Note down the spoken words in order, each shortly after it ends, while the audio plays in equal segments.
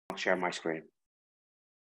share my screen.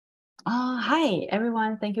 Hi,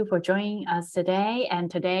 everyone. Thank you for joining us today. And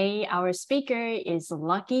today our speaker is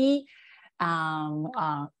Lucky. He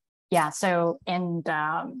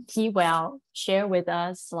will share with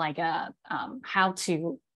us like how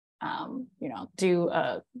to do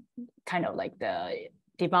a kind of like the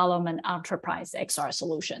development enterprise XR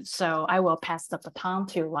solution. So I will pass the baton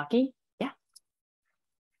to Lucky. Yeah.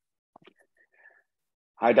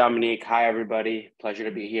 Hi, Dominique. Hi, everybody. Pleasure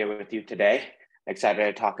to be here with you today. Excited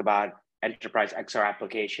to talk about enterprise XR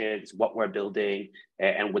applications, what we're building,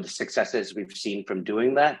 and what the successes we've seen from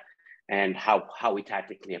doing that, and how we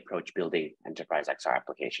tactically approach building enterprise XR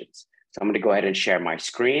applications. So I'm going to go ahead and share my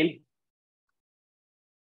screen.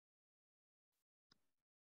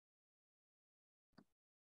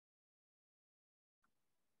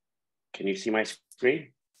 Can you see my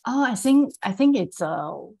screen? Oh, I think it's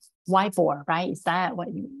a whiteboard, right? Is that what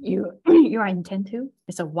you are intent to?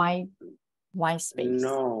 It's a white space.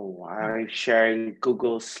 No, I'm sharing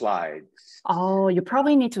Google Slides. Oh, you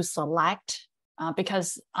probably need to select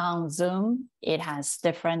because on Zoom it has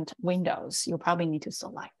different windows. You probably need to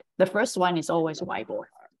select. The first one is always whiteboard.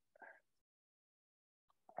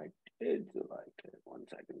 I did select it. 1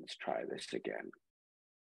 second. Let's try this again.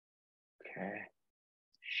 Okay.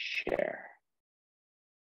 Share.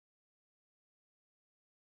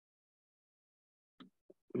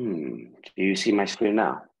 Do you see my screen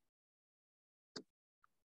now?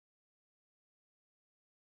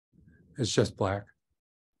 It's just black.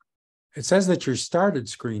 It says that you started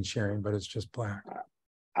screen sharing, but it's just black.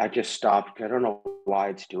 I just stopped. I don't know why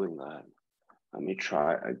it's doing that. Let me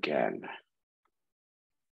try again.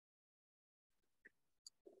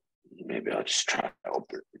 Maybe I'll just try to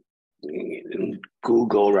open it in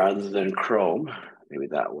Google rather than Chrome. Maybe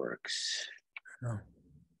that works. No.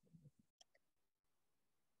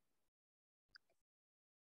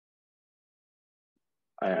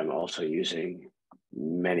 I am also using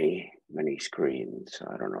many screens. So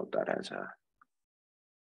I don't know if that has a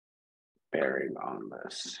bearing on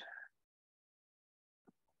this.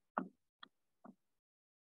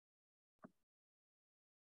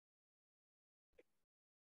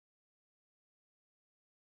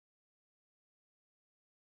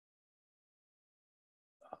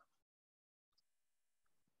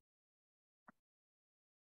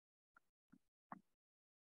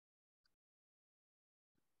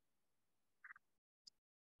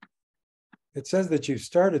 It says that you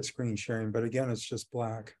started screen sharing, but again, it's just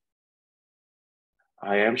black.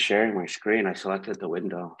 I am sharing my screen. I selected the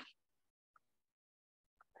window.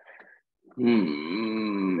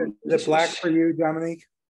 Is it black for you, Dominique?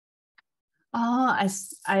 I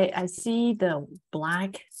see the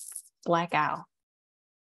blackout.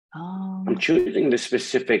 I'm choosing the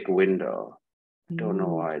specific window. I don't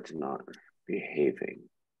know why it's not behaving.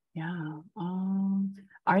 Yeah.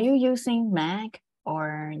 Are you using Mac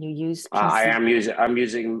or you use PC? I'm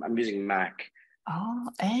using Mac. Oh,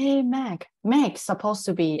 hey, Mac. Mac supposed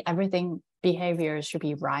to be everything behavior should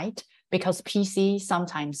be right because PC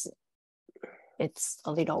sometimes it's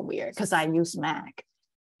a little weird because I use Mac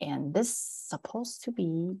and this supposed to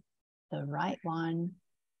be the right one.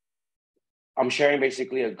 I'm sharing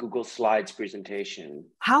basically a Google Slides presentation.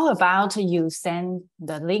 How about you send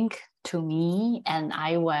the link to me and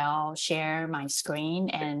I will share my screen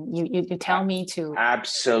and you tell me to.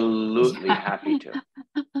 Absolutely happy to.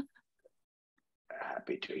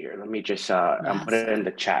 Happy to hear. Let me just I'm put it in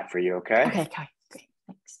the chat for you, okay? Okay, great,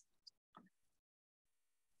 thanks.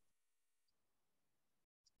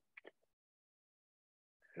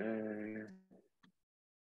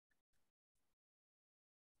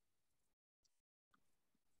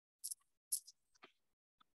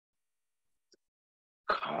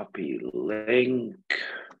 Copy link,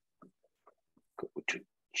 go to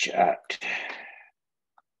chat.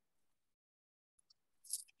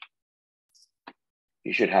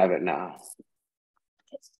 You should have it now.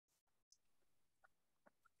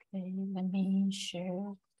 Okay, let me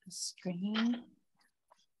share the screen.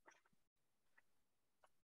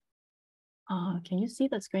 Can you see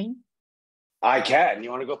the screen? I can. You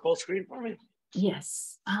want to go full screen for me?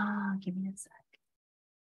 Yes. Give me a sec.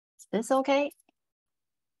 Is this okay?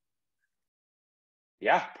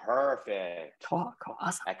 Yeah, perfect. Cool,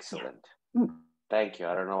 awesome. Excellent. Yeah. Thank you.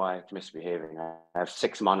 I don't know why it's misbehaving. I have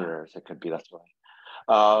 6 monitors. It could be that's why.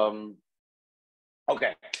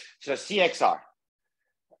 Okay, so CXR.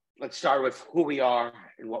 Let's start with who we are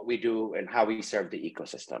and what we do and how we serve the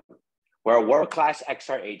ecosystem. We're a world-class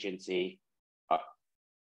XR agency.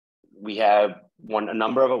 We have won a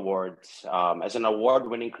number of awards as an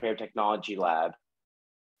award-winning creative technology lab,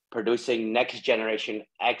 producing next-generation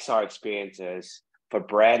XR experiences for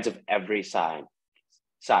brands of every size.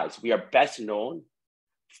 We are best known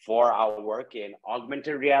for our work in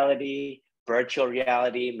augmented reality, virtual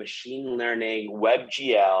reality, machine learning,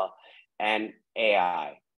 WebGL, and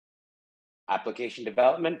AI. Application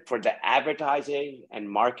development for the advertising and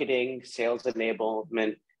marketing, sales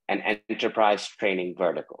enablement, and enterprise training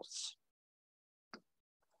verticals.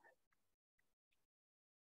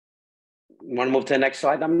 You want to move to the next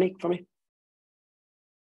slide, Dominique, for me?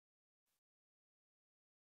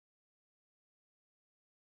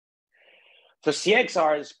 So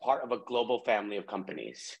CXR is part of a global family of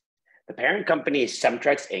companies. The parent company is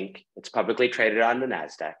Cemtrex Inc. It's publicly traded on the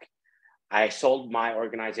NASDAQ. I sold my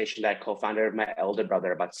organization that I co-founded with my elder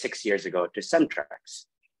brother about 6 years ago to Cemtrex.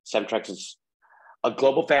 Cemtrex is a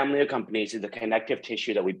global family of companies in the connective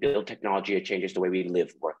tissue that we build technology that changes the way we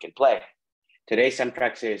live, work, and play. Today,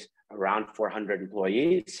 Cemtrex is around 400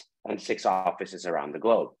 employees and 6 offices around the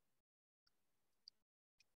globe.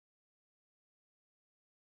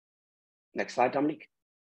 Next slide, Dominique.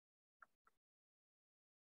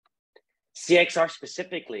 CXR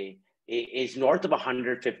specifically is north of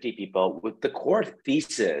 150 people with the core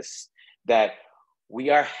thesis that we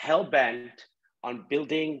are hell-bent on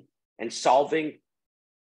building and solving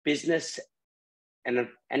business and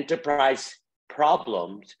enterprise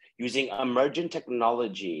problems using emergent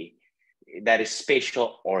technology that is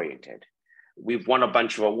spatial oriented. We've won a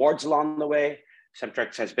bunch of awards along the way.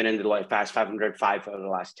 Cemtrex has been in the Deloitte Fast 505 for the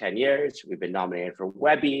last 10 years. We've been nominated for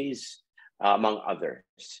Webbies, among others.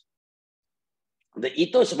 The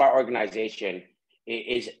ethos of our organization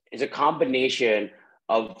is a combination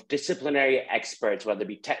of disciplinary experts, whether it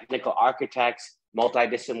be technical architects,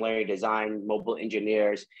 multidisciplinary design, mobile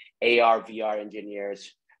engineers, AR, VR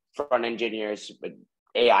engineers, front engineers,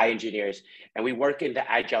 AI engineers, and we work in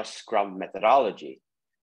the Agile Scrum methodology.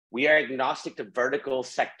 We are agnostic to vertical,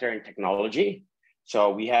 sector, and technology. So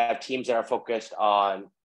we have teams that are focused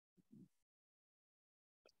on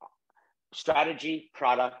strategy,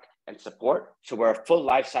 product, and support. So we're a full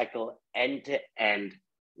lifecycle end-to-end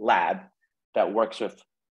lab that works with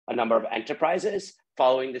a number of enterprises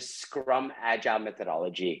following the Scrum Agile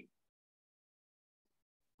methodology.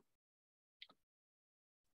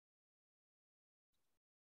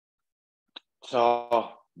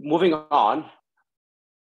 So moving on,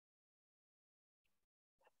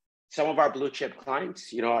 some of our blue chip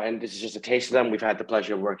clients, and this is just a taste of them. We've had the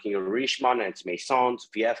pleasure of working with Richemont and its Maisons,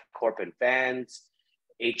 VF Corp and Vans,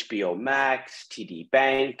 HBO Max, TD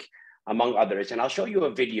Bank, among others. And I'll show you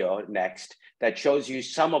a video next that shows you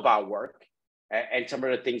some of our work and some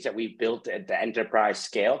of the things that we've built at the enterprise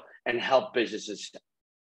scale and help businesses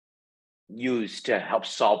use to help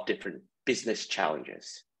solve different business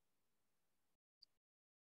challenges.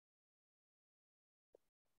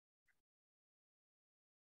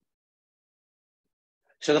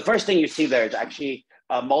 So the first thing you see there is actually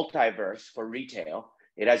a multiverse for retail.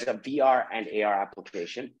 It has a VR and AR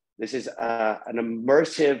application. This is an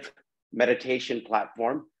immersive meditation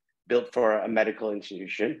platform built for a medical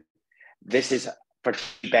institution. This is for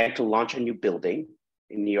the bank to launch a new building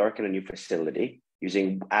in New York and a new facility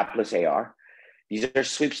using Atlas AR. These are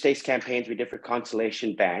sweepstakes campaigns with different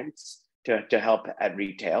constellation bands to help at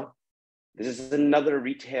retail. This is another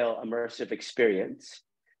retail immersive experience.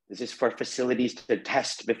 This is for facilities to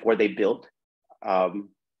test before they build.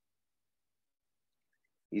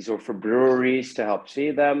 These are for breweries to help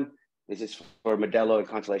see them. This is for Modelo and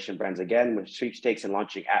Constellation brands again, with sweepstakes and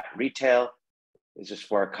launching at retail. This is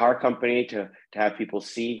for a car company to have people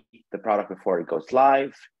see the product before it goes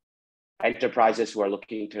live. Enterprises who are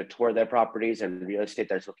looking to tour their properties and real estate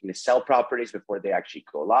that's looking to sell properties before they actually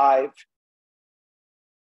go live.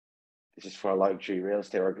 This is for a luxury real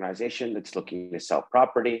estate organization that's looking to sell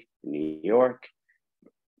property in New York.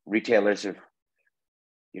 Retailers of,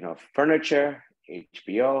 furniture,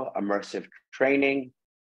 HBO, immersive training,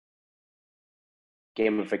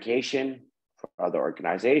 gamification for other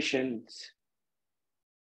organizations.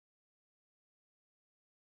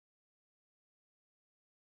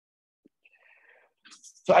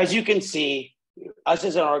 So as you can see, us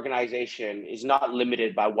as an organization is not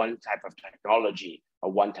limited by one type of technology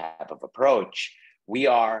or one type of approach. We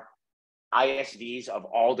are ISVs of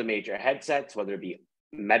all the major headsets, whether it be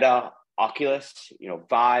Meta, Oculus,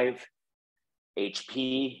 Vive,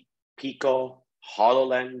 HP, Pico,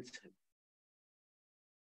 HoloLens,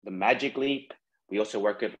 the Magic Leap. We also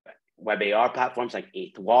work with web AR platforms like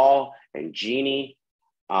Eighth Wall and Genie.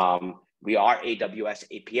 We are AWS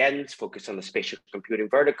APNs focused on the spatial computing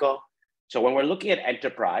vertical. So when we're looking at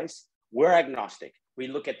enterprise, we're agnostic. We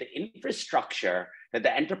look at the infrastructure that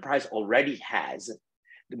the enterprise already has.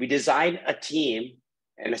 We design a team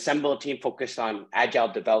and assemble a team focused on agile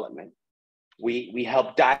development. We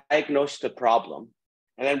help diagnose the problem.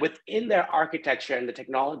 And then within their architecture and the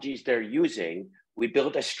technologies they're using, we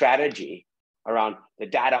build a strategy around the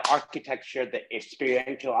data architecture, the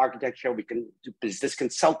experiential architecture. We can do business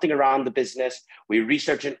consulting around the business. We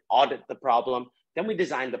research and audit the problem. Then we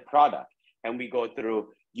design the product, and we go through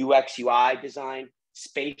UX, UI design,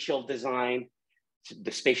 spatial design,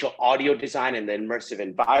 the spatial audio design, and the immersive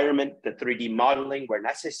environment, the 3D modeling where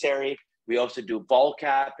necessary. We also do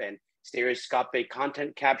VolCap and stereoscopic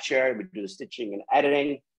content capture. We do the stitching and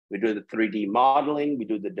editing. We do the 3D modeling. We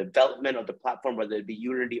do the development of the platform, whether it be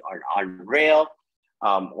Unity or on Rail,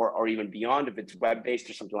 or even beyond if it's web-based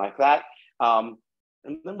or something like that. And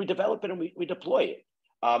then we develop it and we deploy it.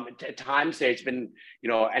 At times there's been,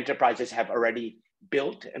 enterprises have already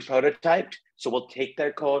built and prototyped. So we'll take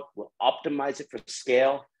their code, we'll optimize it for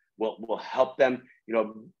scale. We'll help them,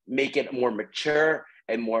 make it more mature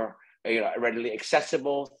and more, readily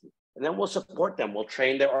accessible. And then we'll support them. We'll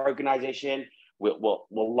train their organization. We'll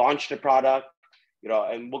launch the product,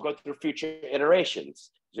 and we'll go through future iterations,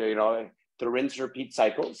 through rinse, repeat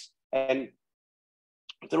cycles. And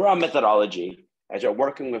through our methodology, as we're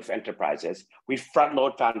working with enterprises, we front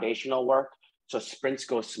load foundational work so sprints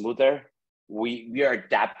go smoother. We are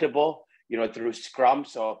adaptable, through Scrum.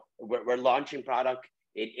 So we're launching product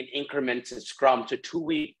in increments of Scrum to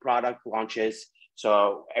 2-week product launches.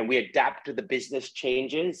 So, and we adapt to the business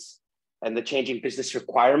changes and the changing business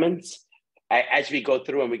requirements as we go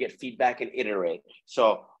through, and we get feedback and iterate.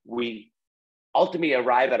 So we ultimately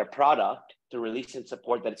arrive at a product to release and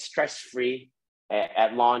support that's stress-free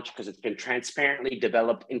at launch, because it's been transparently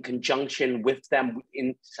developed in conjunction with them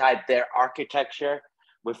inside their architecture,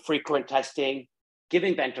 with frequent testing,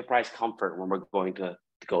 giving the enterprise comfort when we're going to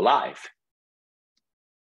go live.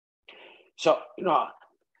 So,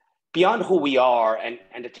 beyond who we are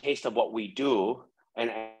and the taste of what we do,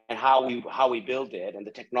 and how we build it, and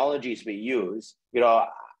the technologies we use,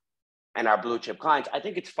 and our blue chip clients, I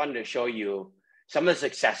think it's fun to show you some of the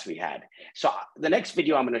success we had. So the next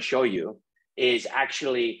video I'm going to show you is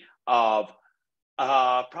actually of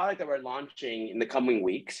a product that we're launching in the coming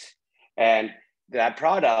weeks. And that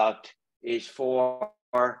product is for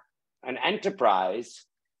an enterprise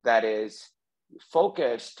that is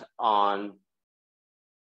focused on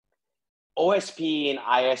OSP and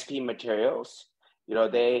ISP materials.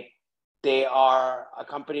 They are a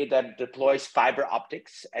company that deploys fiber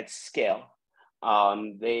optics at scale.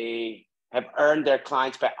 They have earned their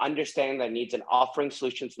clients by understanding their needs and offering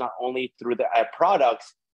solutions not only through their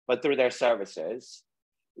products, but through their services.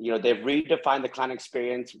 They've redefined the client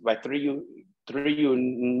experience by three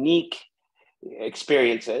unique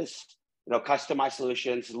experiences, customized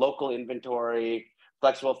solutions, local inventory,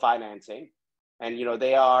 flexible financing. And,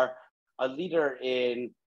 they are a leader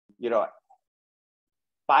in,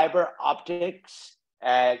 fiber optics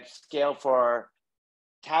at scale for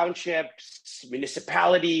townships,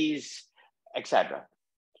 municipalities, etc.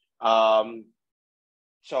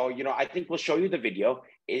 So, I think we'll show you the video.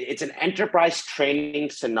 It's an enterprise training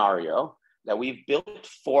scenario that we've built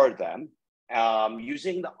for them,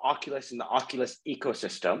 using the Oculus and the Oculus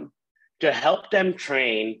ecosystem to help them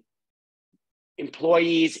train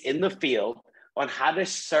employees in the field on how to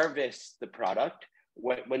service the product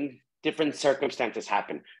when different circumstances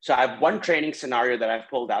happen. So I have one training scenario that I've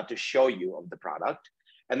pulled out to show you of the product.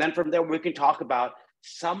 And then from there, we can talk about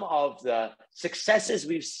some of the successes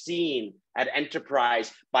we've seen at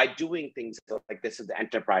enterprise by doing things like this in the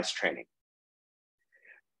enterprise training.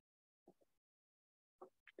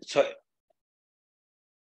 So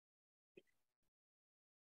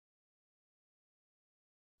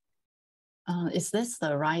is this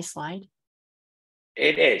the right slide?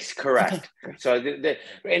 It is, correct. Okay. So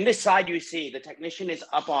in this slide, you see the technician is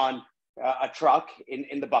up on a truck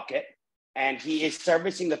in the bucket, and he is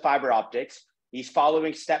servicing the fiber optics. He's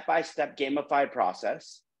following step-by-step gamified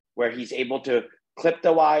process where he's able to clip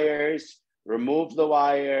the wires, remove the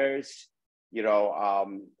wires,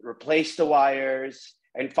 replace the wires,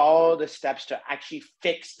 and follow the steps to actually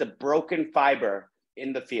fix the broken fiber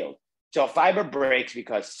in the field. So fiber breaks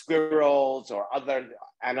because squirrels or other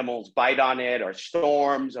animals bite on it, or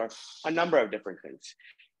storms, or a number of different things.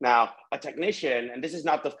 Now, a technician, and this is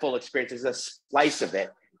not the full experience, it's a slice of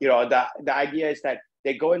it. The idea is that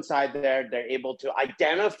they go inside there, they're able to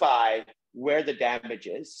identify where the damage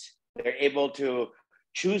is, they're able to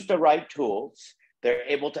choose the right tools, they're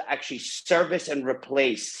able to actually service and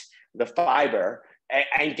replace the fiber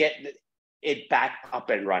and get it back up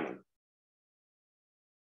and running.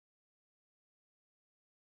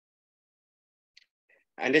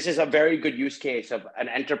 And this is a very good use case of an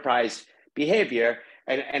enterprise behavior.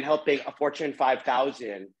 and helping a Fortune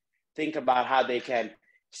 5,000 think about how they can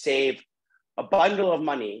save a bundle of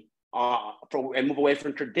money and move away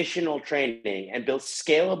from traditional training and build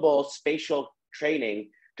scalable spatial training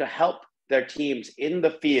to help their teams in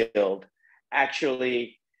the field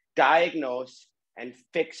actually diagnose and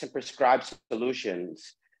fix and prescribe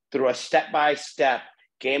solutions through a step-by-step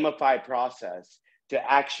gamified process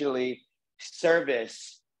to actually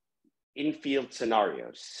service in-field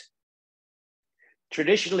scenarios.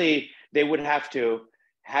 Traditionally, they would have to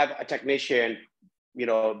have a technician,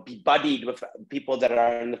 be buddied with people that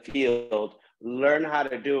are in the field, learn how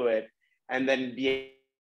to do it, and then be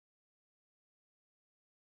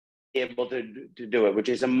able to do it, which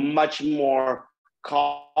is a much more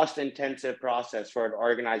cost-intensive process for an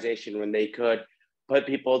organization when they could put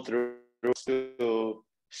people through to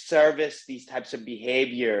service these types of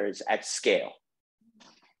behaviors at scale.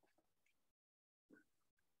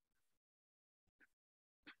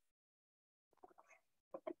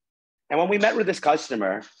 And when we met with this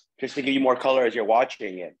customer, just to give you more color as you're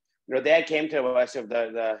watching it, they came to us with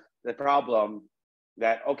the problem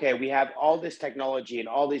that, okay, we have all this technology and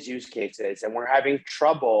all these use cases, and we're having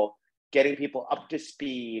trouble getting people up to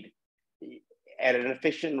speed at an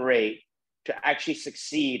efficient rate to actually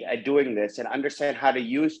succeed at doing this and understand how to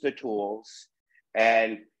use the tools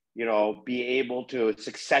and, be able to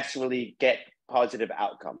successfully get positive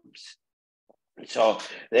outcomes. So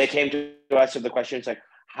they came to us with the questions like,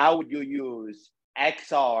 how would you use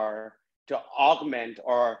XR to augment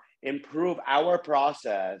or improve our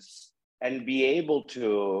process and be able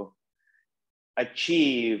to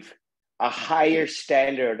achieve a higher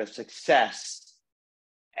standard of success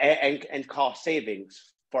and cost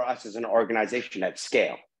savings for us as an organization at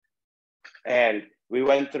scale? And we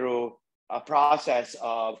went through a process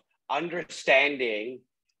of understanding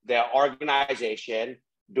the organization,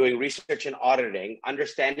 doing research and auditing,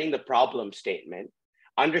 understanding the problem statement,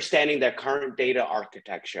 understanding their current data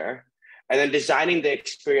architecture, and then designing the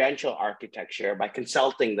experiential architecture by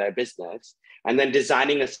consulting their business, and then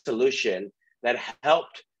designing a solution that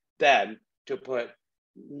helped them to put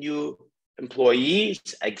new employees,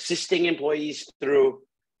 existing employees through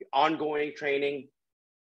ongoing training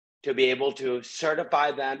to be able to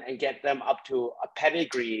certify them and get them up to a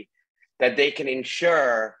pedigree that they can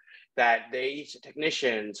ensure that these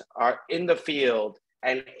technicians are in the field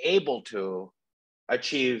and able to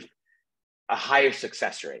achieve a higher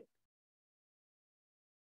success rate.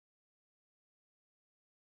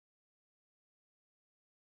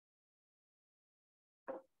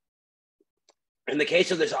 In the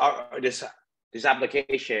case of this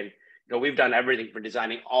application, we've done everything from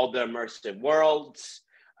designing all the immersive worlds,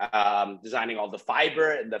 designing all the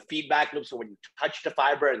fiber and the feedback loops, so when you touch the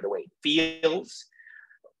fiber and the way it feels,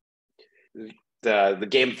 the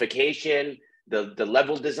gamification, the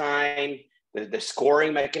level design, the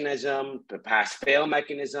scoring mechanism, the pass-fail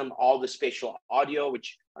mechanism, all the spatial audio,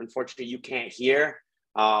 which unfortunately you can't hear,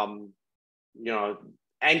 end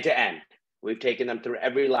to end. We've taken them through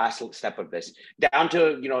every last step of this, down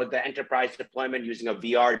to the enterprise deployment using a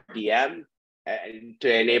VR DM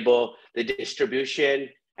to enable the distribution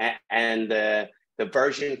and the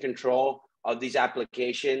version control of these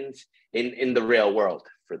applications in the real world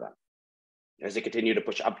for them as they continue to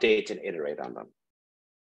push updates and iterate on them.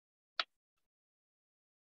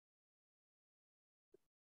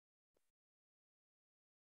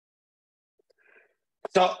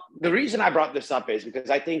 So the reason I brought this up is because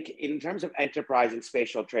I think in terms of enterprise and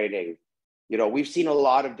spatial training, we've seen a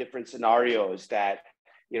lot of different scenarios that,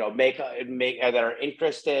 that are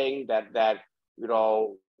interesting, that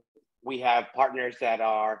we have partners that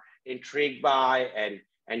are intrigued by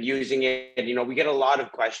and using it. We get a lot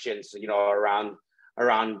of questions,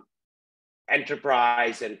 around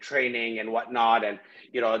enterprise and training and whatnot. And,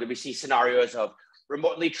 we see scenarios of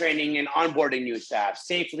remotely training and onboarding new staff,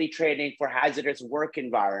 safely training for hazardous work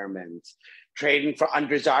environments, training for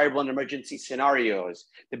undesirable and emergency scenarios,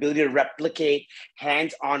 the ability to replicate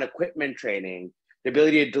hands-on equipment training, the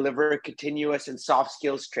ability to deliver continuous and soft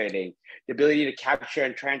skills training, the ability to capture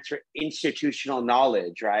and transfer institutional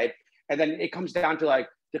knowledge, right? And then it comes down to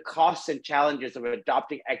the costs and challenges of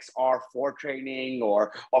adopting XR for training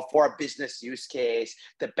or for a business use case,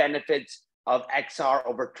 the benefits of XR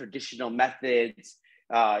over traditional methods,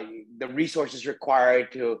 the resources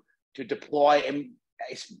required to deploy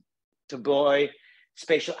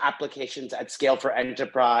spatial applications at scale for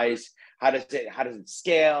enterprise. How does it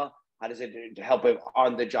scale? How does it help with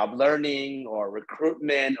on-the-job learning or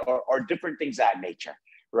recruitment or different things of that nature,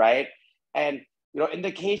 right? And in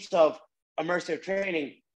the case of immersive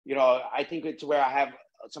training, I think it's where I have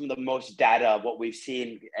some of the most data of what we've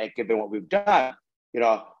seen, given what we've done.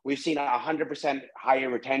 We've seen 100% higher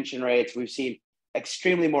retention rates. We've seen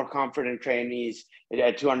extremely more confident trainees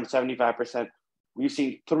at 275%. We've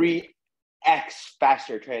seen 3x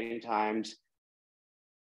faster training times.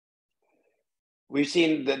 We've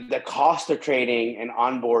seen the cost of training and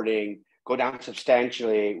onboarding go down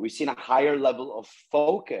substantially. We've seen a higher level of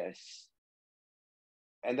focus.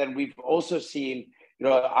 And then we've also seen,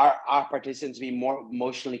 our participants be more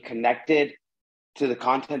emotionally connected to the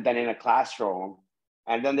content than in a classroom.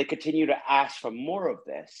 And then they continue to ask for more of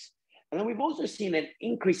this. And then we've also seen an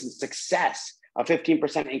increase in success, a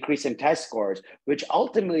 15% increase in test scores, which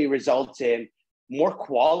ultimately results in more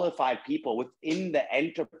qualified people within the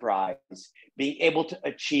enterprise being able to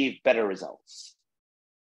achieve better results.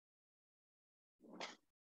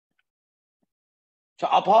 So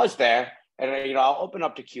I'll pause there, and I'll open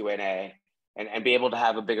up to Q&A and be able to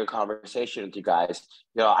have a bigger conversation with you guys.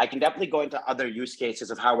 I can definitely go into other use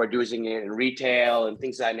cases of how we're doing it in retail and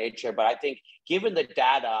things of that nature. But I think given the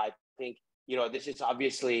data, I think, this is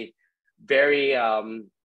obviously very,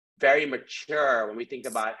 very mature when we think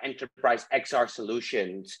about enterprise XR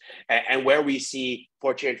solutions and where we see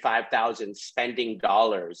Fortune 5000 spending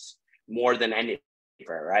dollars more than anything,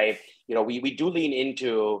 right? We do lean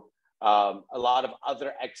into a lot of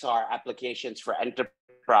other XR applications for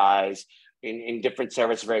enterprise in different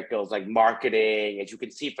service verticals like marketing, as you can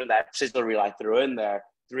see from that sizzle reel I threw in there,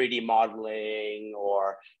 3D modeling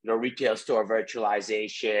or retail store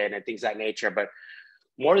virtualization and things of that nature. But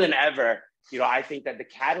more than ever, I think that the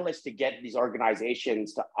catalyst to get these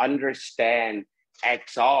organizations to understand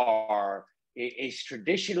XR is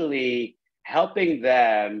traditionally helping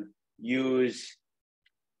them use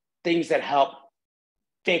things that help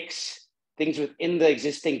fix things within the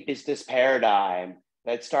existing business paradigm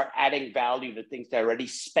that start adding value to things they're already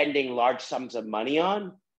spending large sums of money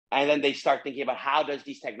on. And then they start thinking about how does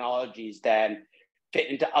these technologies then fit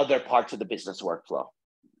into other parts of the business workflow.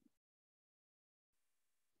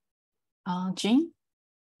 Gene,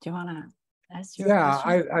 do you want to ask your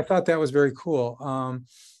question? I thought that was very cool.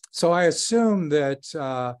 So I assume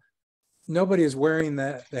that nobody is wearing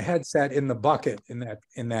the headset in the bucket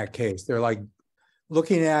in that case. They're like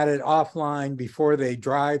looking at it offline before they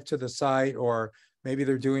drive to the site, or maybe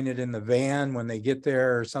they're doing it in the van when they get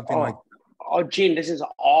there or something like that. Oh, Gene, this is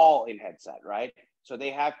all in headset, right? So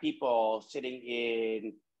they have people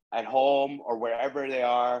sitting at home or wherever they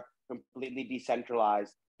are, completely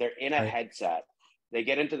decentralized. They're in a headset. They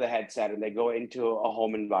get into the headset and they go into a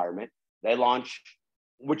home environment. They launch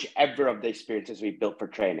whichever of the experiences we built for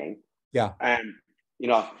training. Yeah. And,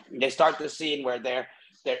 they start the scene where they're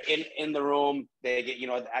in the room. They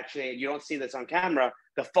get, actually, you don't see this on camera.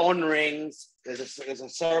 The phone rings. There's a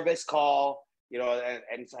service call, and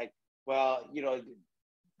it's like, well,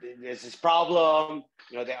 there's this problem.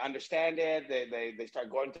 They understand it. They start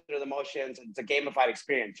going through the motions. It's a gamified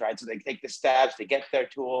experience, right? So they take the steps. They get their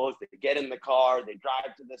tools. They get in the car. They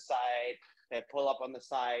drive to the site. They pull up on the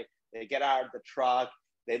site. They get out of the truck.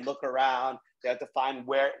 They look around. They have to find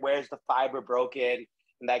where's the fiber broken.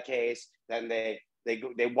 In that case, then they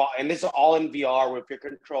walk, and this is all in VR with your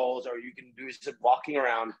controls, or you can do some walking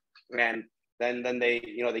around, and then they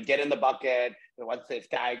they get in the bucket. And once they've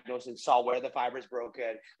diagnosed and saw where the fiber is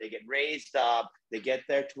broken, they get raised up. They get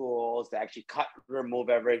their tools. They actually cut, remove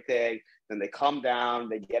everything. Then they come down.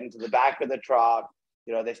 They get into the back of the truck.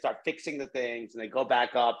 They start fixing the things, and they go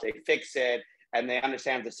back up. They fix it, and they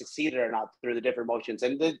understand if they succeeded or not through the different motions.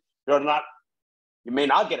 And you may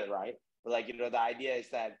not get it right, but the idea is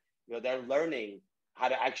that they're learning how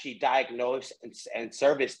to actually diagnose and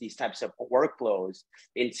service these types of workflows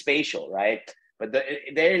in spatial, right? But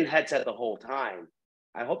they're in headset the whole time.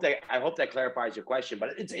 I hope that clarifies your question.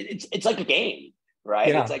 But it's like a game, right?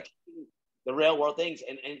 Yeah. It's like the real world things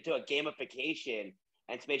and into a gamification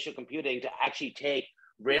and spatial computing to actually take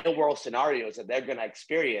real world scenarios that they're going to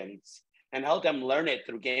experience and help them learn it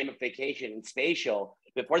through gamification and spatial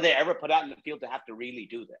before they ever put out in the field to have to really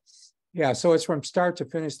do this. Yeah, so it's from start to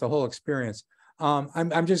finish, the whole experience.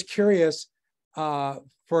 I'm just curious, for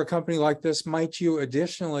a company like this, might you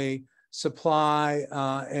additionally supply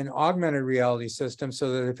an augmented reality system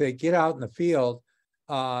so that if they get out in the field,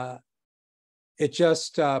 it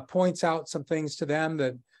just points out some things to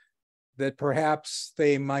them that perhaps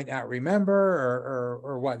they might not remember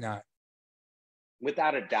or whatnot?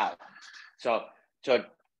 Without a doubt. So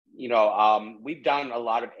we've done a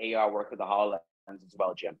lot of AR work with the HoloLens as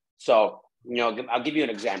well, Jim. So, I'll give you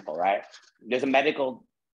an example, right? There's a medical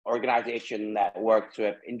organization that works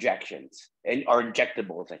with injections or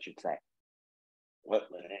injectables, I should say.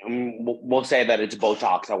 We'll say that it's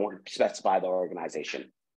Botox. I won't specify the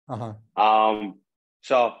organization. Uh-huh.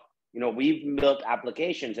 So we've built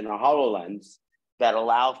applications in our HoloLens that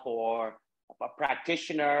allow for a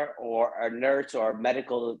practitioner or a nurse or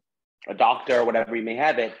a doctor or whatever you may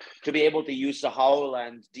have it to be able to use the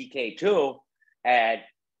HoloLens DK2 and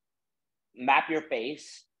map your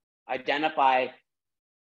face, identify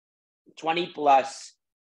 20 plus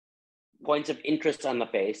points of interest on the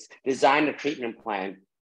face, design a treatment plan,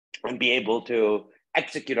 and be able to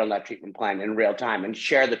execute on that treatment plan in real time and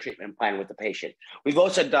share the treatment plan with the patient. We've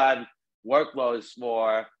also done workflows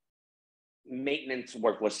for maintenance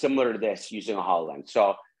workflows similar to this using a HoloLens.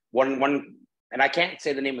 So and I can't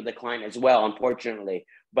say the name of the client as well, unfortunately,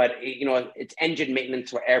 but it's engine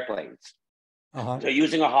maintenance for airplanes. So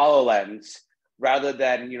using a HoloLens rather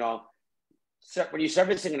than, when you're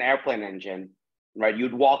servicing an airplane engine, right,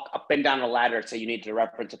 you'd walk up and down a ladder, say you need to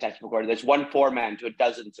reference a textbook, or there's one foreman to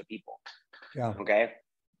dozens of people. Yeah. Okay.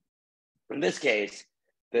 In this case,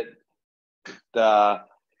 the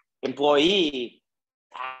employee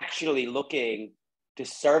actually looking to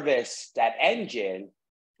service that engine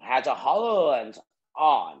has a HoloLens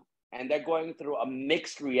on, and they're going through a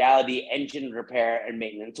mixed reality engine repair and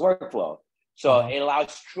maintenance workflow. So it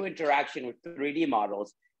allows true interaction with 3D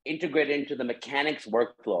models integrated into the mechanics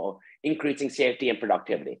workflow, increasing safety and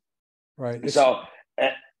productivity. Right. So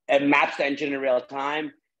it maps the engine in real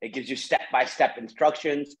time. It gives you step-by-step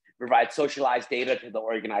instructions, provides socialized data to the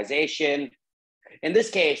organization. In this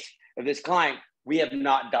case, of this client, we have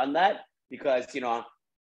not done that because,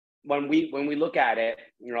 when we look at it,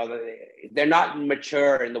 they're not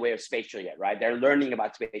mature in the way of spatial yet, right? They're learning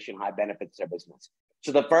about spatial and how it benefits their business.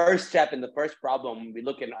 So the first step and the first problem when we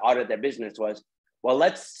look and audit their business was, well,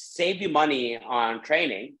 let's save you money on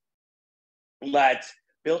training. Let's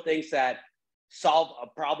build things that solve a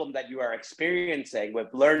problem that you are experiencing with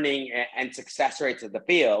learning and success rates in the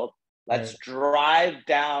field. Let's drive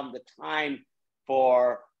down the time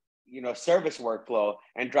for, service workflow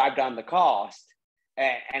and drive down the cost.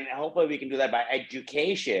 And hopefully we can do that by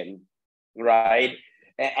education, right?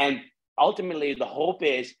 And ultimately the hope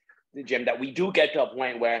is, Jim, that we do get to a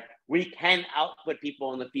point where we can output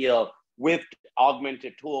people in the field with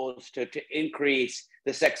augmented tools to increase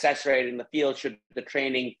the success rate in the field should the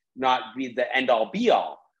training not be the end all be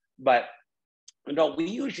all. But we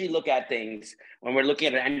usually look at things when we're looking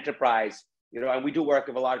at an enterprise, and we do work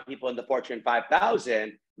with a lot of people in the Fortune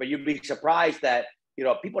 5000, but you'd be surprised that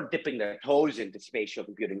people are dipping their toes into spatial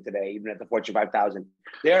computing today, even at the Fortune 5000.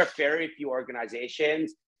 There are very few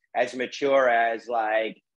organizations as mature as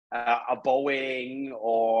like a Boeing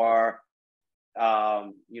or a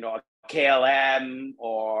KLM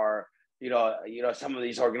or some of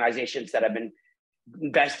these organizations that have been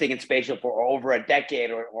investing in spatial for over a decade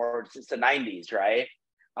or since the 90s, right?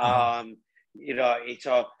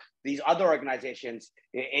 So these other organizations,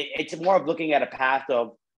 it's more of looking at a path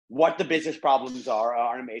of what the business problems are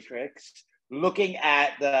on a matrix, looking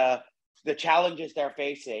at the challenges they're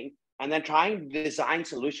facing, and then trying to design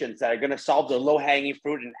solutions that are going to solve the low-hanging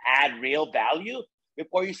fruit and add real value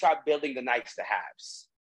before you start building the nice-to-haves.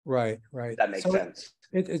 Right. That makes sense.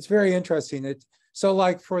 It's very interesting. So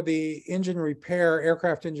like for the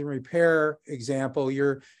aircraft engine repair example,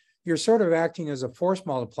 you're sort of acting as a force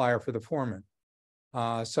multiplier for the foreman.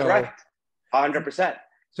 Correct, 100%.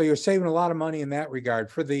 So you're saving a lot of money in that regard.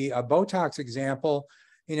 For the Botox example,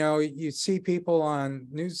 you see people on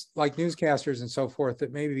news, like newscasters and so forth,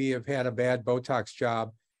 that maybe have had a bad Botox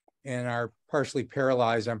job and are partially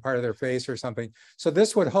paralyzed on part of their face or something. So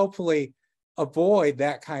this would hopefully avoid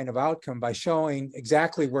that kind of outcome by showing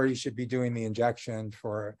exactly where you should be doing the injection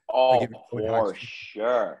for. For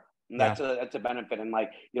sure. And that's a benefit. And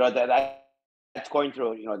that's going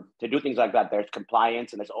through, to do things like that, there's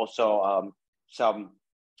compliance, and there's also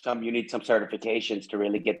you need some certifications to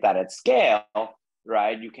really get that at scale,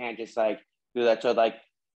 right? You can't just do that. So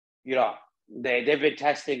they've been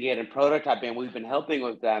testing it and prototyping. We've been helping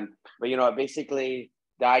with them, but basically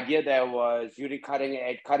the idea there was using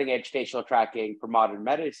cutting edge facial tracking for modern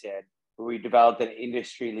medicine. We developed an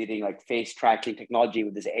industry leading face tracking technology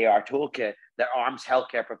with this AR toolkit that arms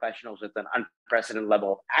healthcare professionals with an unprecedented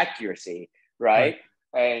level of accuracy, right?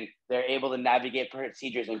 And they're able to navigate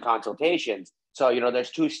procedures and consultations. So,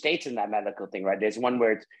 there's two states in that medical thing, right? There's one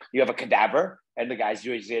where you have a cadaver and the guy's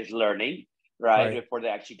doing his learning, right? Before they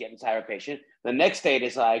actually get inside a patient. The next state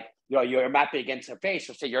is you're mapping against their face.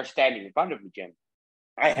 So say you're standing in front of me, Jim.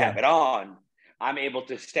 I have it on. I'm able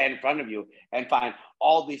to stand in front of you and find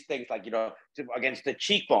all these things against the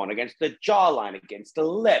cheekbone, against the jawline, against the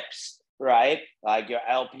lips, right? Like your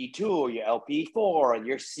LP2 or your LP4 and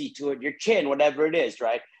your C2 and your chin, whatever it is,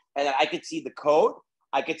 right? And then I could see the code.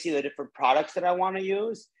 I could see the different products that I want to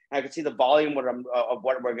use. and I can see the volume of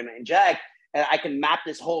what we're going to inject, and I can map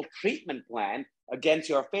this whole treatment plan against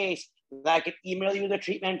your face. And I could email you the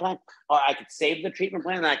treatment plan, or I could save the treatment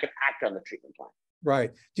plan, and I could act on the treatment plan.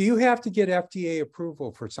 Right. Do you have to get FDA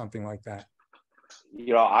approval for something like that?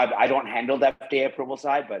 I don't handle the FDA approval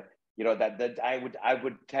side, but that I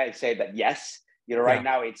would say that yes. Right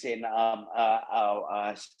now it's in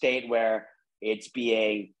a state where it's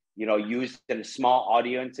being used in small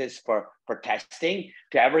audiences for testing.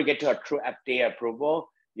 To ever get to a true FDA approval,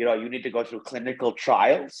 you need to go through clinical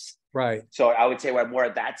trials. Right. So I would say we're more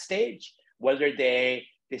at that stage. Whether they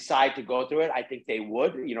decide to go through it, I think they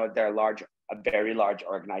would. They're a very large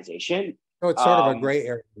organization. So it's sort of a gray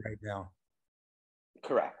area right now.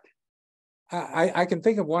 Correct. I can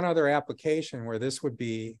think of one other application where this would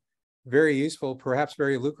be very useful, perhaps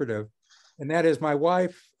very lucrative, and that is my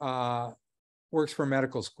wife works for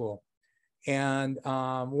medical school, and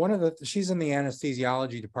she's in the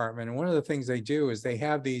anesthesiology department, and one of the things they do is they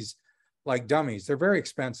have these like dummies. They're very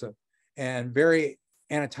expensive and very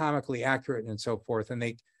anatomically accurate and so forth, and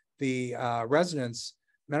the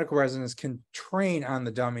medical residents can train on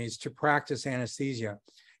the dummies to practice anesthesia,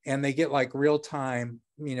 and they get like real-time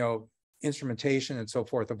instrumentation and so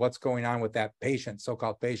forth of what's going on with that patient,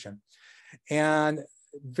 so-called patient. And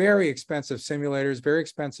very expensive simulators, very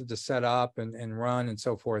expensive to set up and run and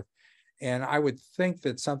so forth. And I would think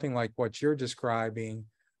that something like what you're describing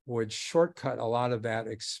would shortcut a lot of that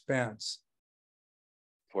expense.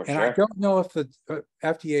 For and sure. I don't know if the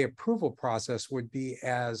FDA approval process would be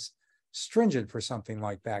as stringent for something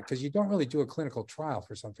like that, because you don't really do a clinical trial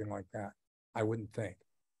for something like that, I wouldn't think.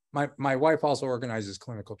 My wife also organizes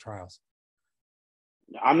clinical trials.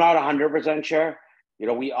 I'm not 100% sure.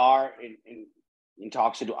 We are in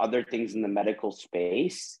talks to do other things in the medical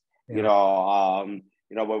space. Yeah.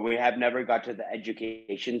 When we have never got to the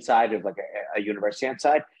education side of like a university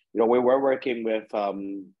side. We were working with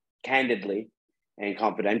candidly and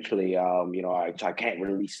confidentially. I can't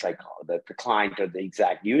release like the client or the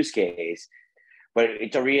exact use case, but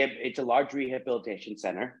it's a large rehabilitation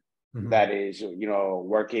center. Mm-hmm. That is,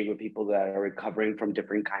 working with people that are recovering from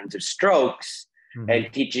different kinds of strokes. Mm-hmm.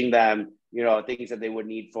 And teaching them, things that they would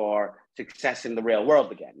need for success in the real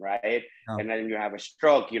world again, right? Oh. And then you have a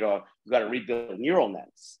stroke, you got to rebuild neural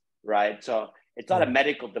nets, right? So it's not a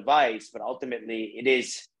medical device, but ultimately it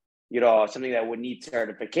is, something that would need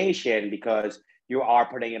certification because you are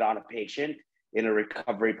putting it on a patient in a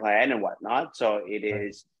recovery plan and whatnot. So it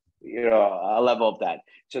is, a level of that.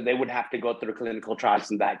 So they would have to go through clinical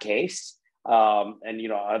trials in that case. And,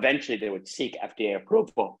 eventually they would seek FDA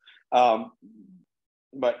approval.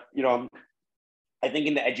 But, I think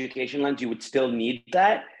in the education lens, you would still need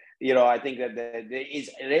that. I think that there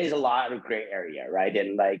is a lot of gray area, right?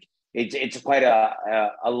 And like, it's quite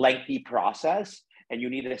a lengthy process, and you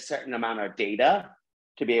need a certain amount of data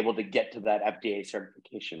to be able to get to that FDA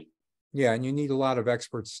certification. Yeah, and you need a lot of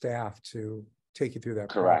expert staff to take you through that.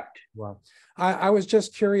 Correct. Well, I was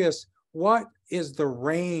just curious, what is the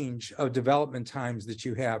range of development times that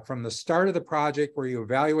you have from the start of the project where you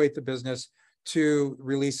evaluate the business to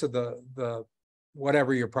release of the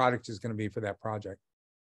whatever your product is going to be for that project?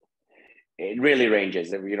 It really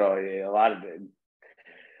ranges. A lot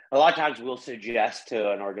of times we'll suggest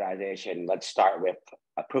to an organization, let's start with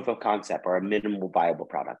a proof of concept or a minimal viable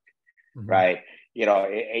product, mm-hmm. right?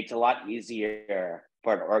 It's a lot easier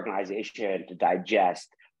for an organization to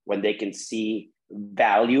digest when they can see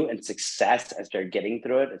value and success as they're getting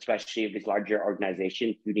through it, especially if these larger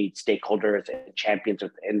organizations. You need stakeholders and champions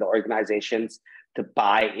within the organizations to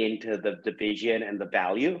buy into the vision and the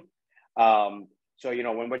value. So,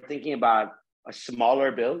 when we're thinking about a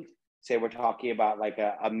smaller build, say we're talking about like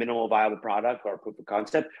a minimal viable product or a proof of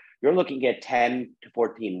concept, you're looking at 10 to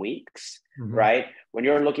 14 weeks, mm-hmm. right? When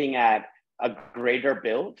you're looking at a greater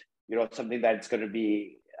build, something that's going to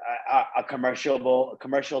be a commercial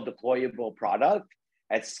deployable product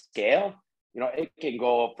at scale, it can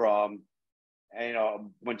go from,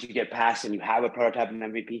 once you get past and you have a prototype and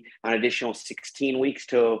MVP, an additional 16 weeks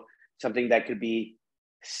to something that could be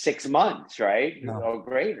 6 months, right? Yeah. Or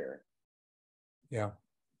greater. Yeah.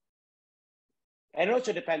 And it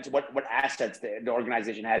also depends what assets the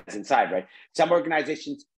organization has inside, right? Some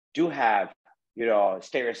organizations do have,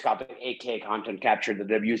 stereoscopic 8K content capture that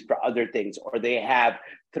they've used for other things, or they have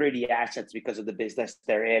 3D assets because of the business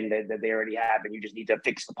they're in that they already have, and you just need to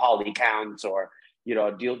fix the poly counts or,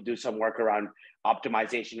 do some work around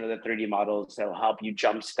optimization of the 3D models that'll help you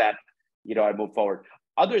jump step, and move forward.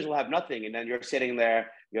 Others will have nothing, and then you're sitting there,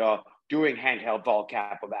 doing handheld vol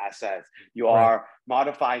cap of assets. You are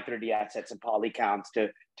modifying 3D assets and poly counts to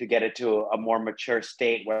get it to a more mature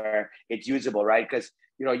state where it's usable, right? Because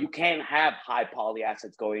you can't have high poly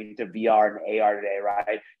assets going into VR and AR today,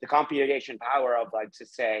 right? The computation power of, like, to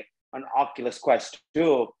say, an Oculus Quest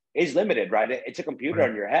 2 is limited, right? It's a computer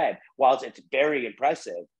on your head. Whilst it's very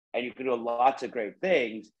impressive and you can do lots of great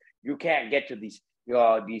things, you can't get to these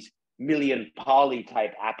million poly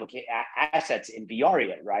type assets in VR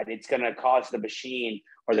yet, right? It's going to cause the machine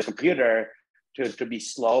or the computer to be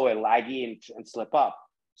slow and laggy and slip up.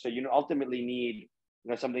 So you ultimately need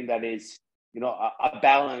something that is a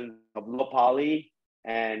balance of low poly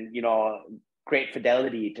and great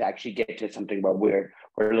fidelity to actually get to something where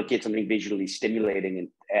we're looking at something visually stimulating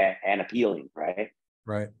and appealing, right?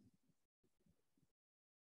 Right.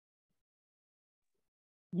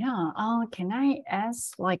 Yeah. Can I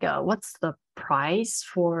ask, like, what's the price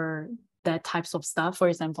for that types of stuff? For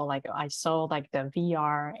example, like I saw like the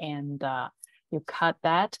VR and you cut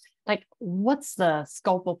that. Like, what's the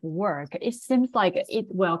scope of work? It seems like it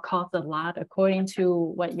will cost a lot, according to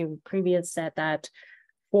what you previously said, that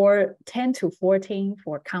for 10 to 14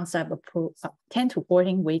 for concept approval, 10 to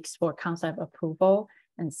 14 weeks for concept approval,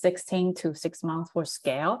 and 16 to 6 months for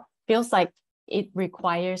scale. Feels like it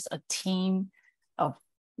requires a team of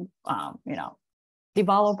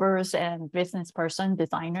developers and business person,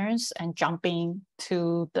 designers, and jumping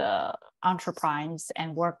to the enterprise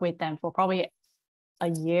and work with them for probably a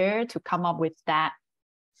year to come up with that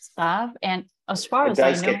stuff. And as far as I know,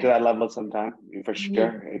 it does get to that level sometime, for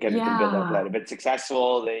sure. It can build up to that. If it's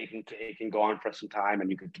successful, it can go on for some time, and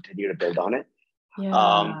you can continue to build on it.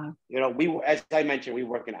 Yeah. We, as I mentioned, we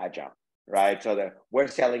work in agile, right? So that we're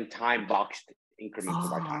selling time boxed increments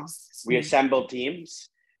of our time. We assemble teams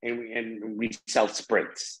and we sell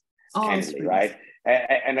sprints, candidly, right?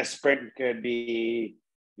 And a sprint could be,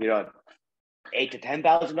 $8,000 to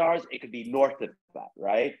 $10,000. It could be north of that,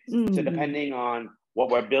 right? Mm-hmm. So depending on what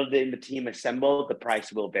we're building, the team assembled, the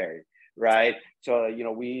price will vary, right? So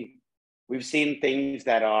we've seen things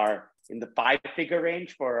that are in the 5-figure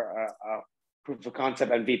range for a proof of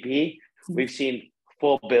concept MVP. Mm-hmm. We've seen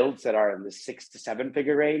full builds that are in the 6 to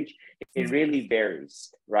 7-figure range. It really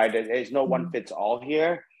varies, right? There's no one fits all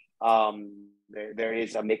here. There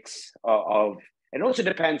is a mix of, it also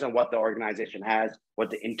depends on what the organization has, what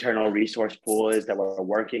the internal resource pool is that we're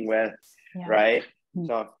working with, right? Mm-hmm.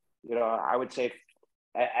 So, I would say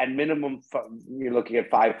at minimum, you're looking at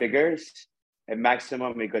 5 figures. At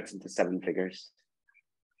maximum, it gets into 7 figures.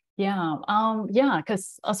 Yeah,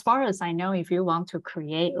 because as far as I know, if you want to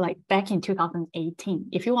create, like back in 2018,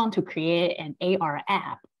 if you want to create an AR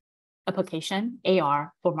application,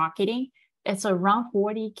 AR for marketing, it's around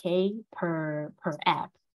 40K per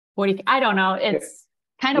app. 40, I don't know. It's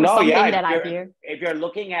kind of something that I hear. If you're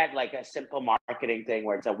looking at like a simple marketing thing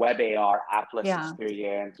where it's a web AR appless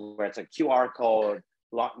experience, where it's a QR code,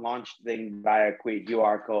 launch thing via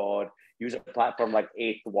QR code, use a platform like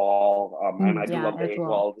Eighth Wall. And I do love the Eighth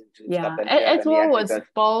Wall. Eighth Wall was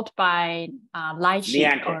bought by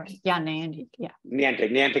Lightship. Niantic.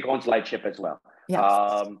 Niantic owns Lightship as well.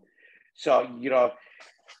 Yes. So,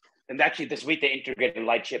 and actually this week they integrated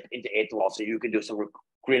Lightship into Eighth Wall, so you can do some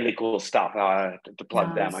really cool stuff to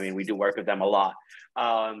plug them. I mean, we do work with them a lot.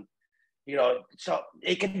 So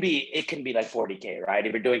it can be like 40K, right?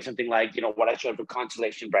 If you're doing something like, what I showed for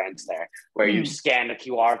Constellation Brands there, where you scan a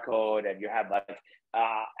QR code and you have like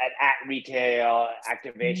an at retail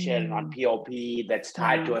activation on POP that's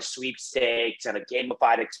tied to a sweepstakes and a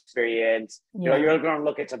gamified experience. You're going to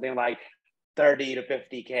look at something like 30 to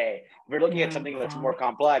 50K. If we're looking at something that's more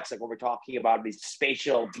complex, like when we're talking about these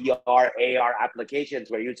spatial VR, AR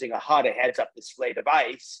applications, where you're using a HUD, a heads-up display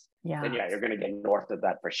device, then you're going to get north of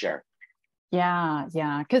that for sure. Yeah,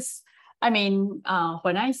 because I mean,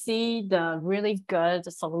 when I see the really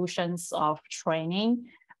good solutions of training,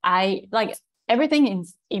 I like everything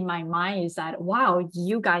in my mind is that, wow,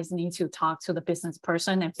 you guys need to talk to the business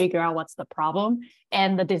person and figure out what's the problem.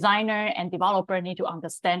 And the designer and developer need to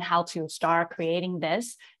understand how to start creating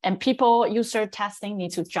this. And people, user testing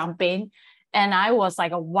need to jump in. And I was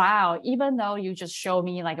like, wow, even though you just show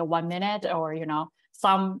me like a 1 minute or,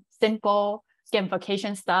 some simple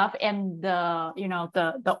gamification stuff, and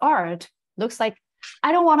the art looks like,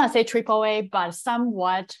 I don't want to say AAA, but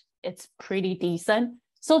somewhat it's pretty decent.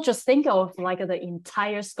 So just think of like the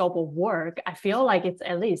entire scope of work. I feel like it's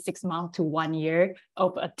at least 6 months to 1 year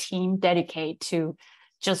of a team dedicated to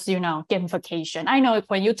just, gamification. I know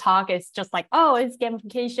when you talk, it's just like, oh, it's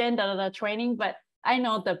gamification, the training, but I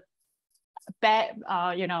know the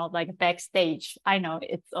like backstage, I know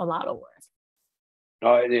it's a lot of work.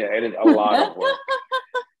 Oh yeah, it is a lot of work.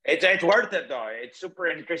 It's worth it though. It's super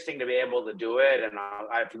interesting to be able to do it, and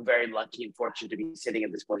I feel very lucky and fortunate to be sitting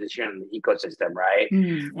in this position in the ecosystem, right?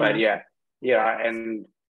 But Yeah, and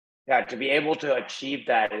yeah, to be able to achieve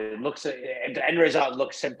that, the end result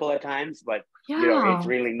looks simple at times, but it's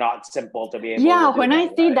really not simple to be able to do when I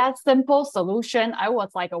that, see right? that simple solution, I was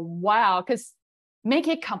like, wow, because make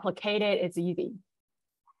it complicated, it's easy.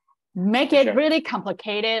 Make it really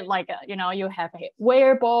complicated, like you have a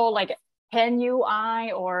wearable like pen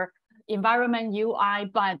UI or environment UI,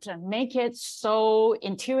 but make it so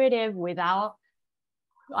intuitive without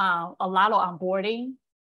a lot of onboarding,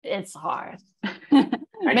 it's hard.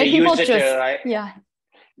 Make people just yeah.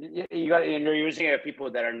 You're using it people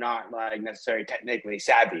that are not like necessarily technically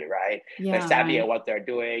savvy, right? Yeah, they're savvy at what they're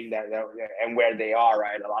doing, and where they are,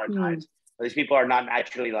 right? A lot of times, these people are not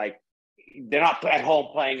actually like, they're not at home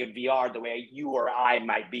playing in VR the way you or I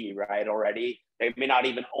might be, right? Already, they may not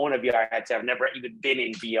even own a VR headset, have never even been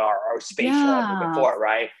in VR or spatial ever before,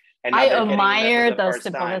 right? And I admire the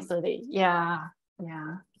simplicity. Yeah.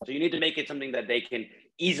 So you need to make it something that they can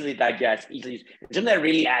easily digest, something that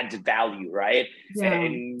really adds value, right? Yeah.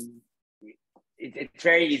 And it's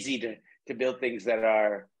very easy to build things that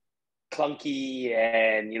are clunky,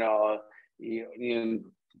 and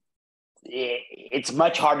it's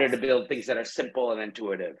much harder to build things that are simple and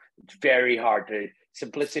intuitive. It's very hard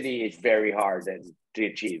simplicity is very hard to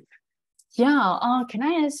achieve. Yeah. Can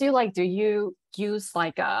I ask you, like, do you use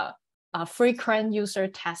like a frequent user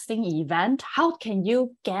testing event? How can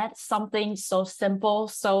you get something so simple,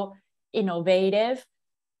 so innovative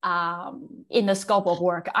in the scope of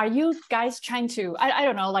work? Are you guys trying to, I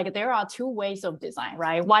don't know, like there are two ways of design,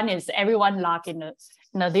 right? One is everyone locked in a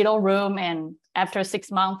little room and after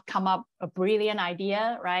 6 months come up a brilliant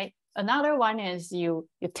idea, right? Another one is you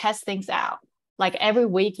test things out. Like every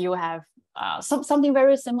week you have something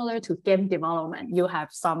very similar to game development. You have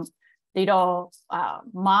some little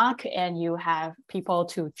mock and you have people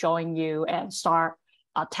to join you and start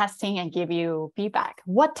testing and give you feedback.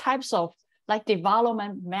 What types of like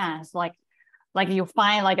development mass, like you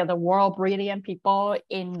find like the world brilliant people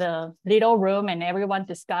in the little room and everyone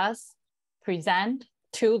discuss, present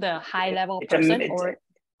to the high level person?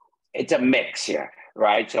 It's a mix here,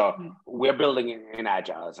 right? So we're building in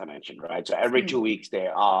Agile, as I mentioned, right? So every 2 weeks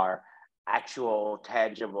there are actual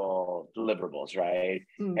tangible deliverables, right?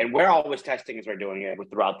 And we're always testing as we're doing it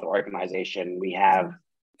throughout the organization. We have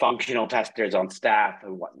functional testers on staff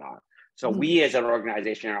and whatnot. So we as an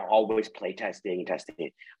organization are always play testing.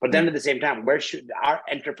 But then at the same time, our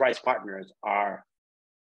enterprise partners are,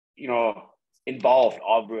 involved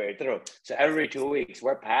all the way through. So every 2 weeks,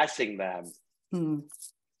 we're passing them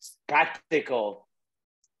practical,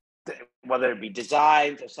 whether it be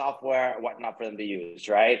designs or software or whatnot for them to use,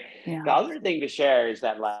 right? Yeah. The other thing to share is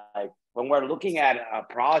that, like, when we're looking at a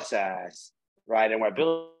process, right, and we're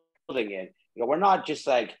building it, we're not just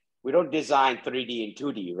like, we don't design 3D and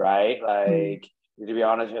 2D, right? Like, to be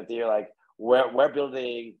honest with you, like we're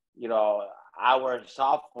building, our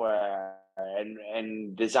software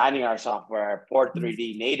and designing our software for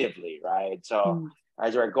 3D natively, right? So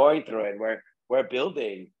as we're going through it, we're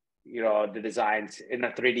building, the designs in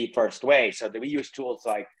a 3D first way. So that we use tools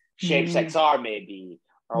like CXR maybe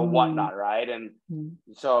or whatnot, right? And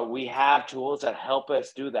so we have tools that help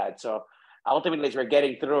us do that. So ultimately, as we're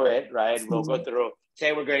getting through it, right, we'll go through,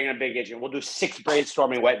 say we're getting a big agent, we'll do 6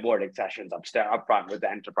 brainstorming whiteboarding sessions up front with the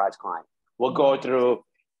enterprise client. We'll go through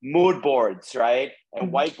mood boards, right,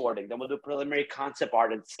 and whiteboarding. Then we'll do preliminary concept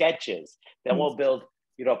art and sketches. Then we'll build,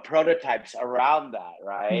 prototypes around that,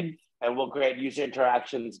 right? And we'll create user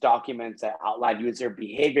interactions documents that outline user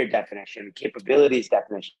behavior definition, capabilities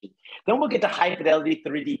definition. Then we'll get to high fidelity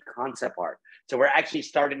 3D concept art. So we're actually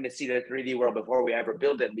starting to see the 3D world before we ever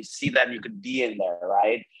build it. We see that you could be in there,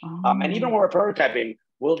 right? And even when we're prototyping,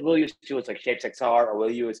 we'll use tools like CXR, or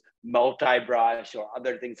we'll use multi-brush or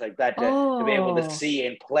other things like that to be able to see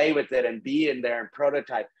and play with it and be in there and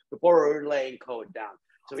prototype before we're laying code down.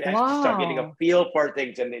 So we actually start getting a feel for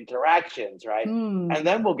things and interactions, right? And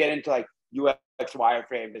then we'll get into like UX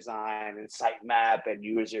wireframe design and sitemap and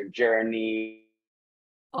user journey.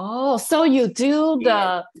 Oh, so you do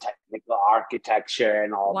the technical architecture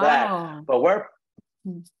and all that. But we're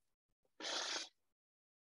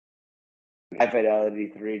high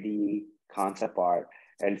fidelity 3D concept art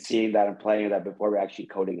and seeing that and playing with that before we're actually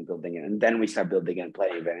coding and building it. And then we start building it and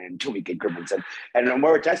playing with it in 2-week increments. And when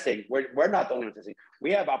we're testing, we're not the only ones testing.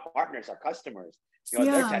 We have our partners, our customers, they're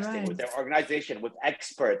testing with their organization, with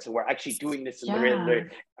experts who are actually doing this in the real,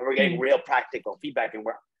 and we're getting real practical feedback, and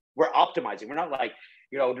we're optimizing. We're not like,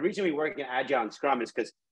 the reason we work in Agile and Scrum is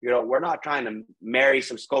because, we're not trying to marry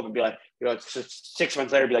some scope and be like, 6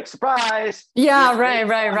 months later, be like, surprise. Yeah, right.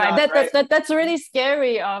 That's really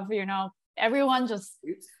scary of, everyone just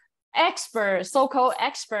expert, so-called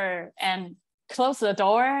expert, and close the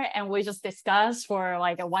door, and we just discuss for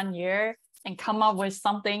like a 1 year and come up with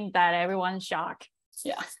something that everyone's shocked.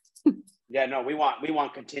 Yeah. Yeah, no, we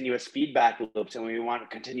want continuous feedback loops, and we want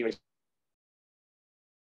continuous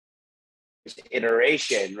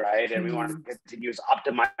iteration, right? And we want continuous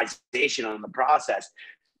optimization on the process.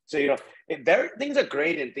 So, things are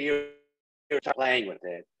great in theory. You start playing with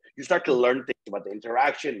it. You start to learn things about the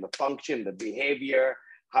interaction, the function, the behavior,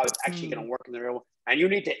 how it's actually going to work in the real world. And you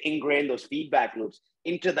need to ingrain those feedback loops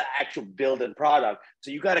into the actual build and product.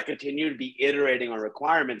 So you got to continue to be iterating on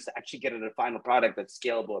requirements to actually get a final product that's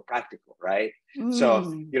scalable and practical, right?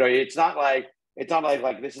 So, it's not like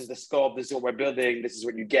this is the scope, this is what we're building, this is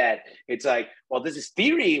what you get. It's like, well, this is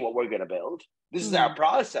theory, what we're going to build. This is our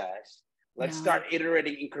process. Let's start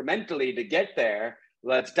iterating incrementally to get there.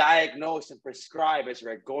 Let's diagnose and prescribe as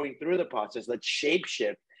we're going through the process. Let's shape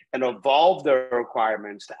shift and evolve the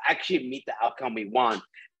requirements to actually meet the outcome we want.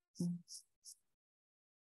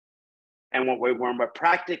 And when we're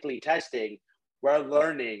practically testing, we're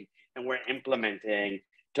learning and we're implementing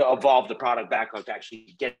to evolve the product backlog to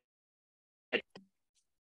actually get it.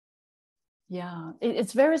 Yeah,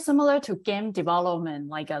 it's very similar to game development,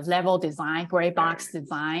 like a level design, gray box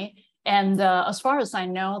design. And as far as I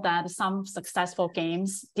know, that some successful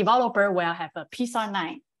games developer will have a pizza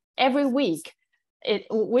night every week,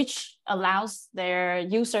 which allows their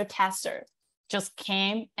user tester just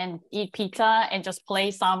came and eat pizza and just play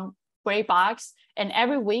some gray box. And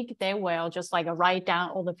every week they will just like write down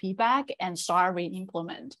all the feedback and start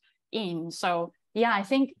re-implement in. So yeah, I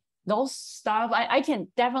think those stuff, I can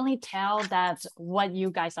definitely tell that what you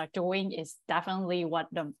guys are doing is definitely what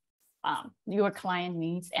the your client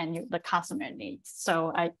needs and the customer needs.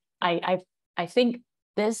 So I think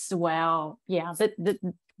this will,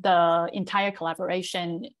 the entire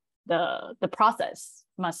collaboration, the process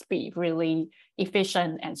must be really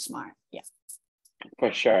efficient and smart. Yeah.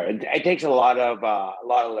 For sure, it takes a lot of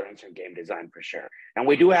learnings from game design for sure. And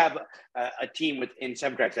we do have a team within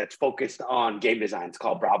Cemtrex that's focused on game design. It's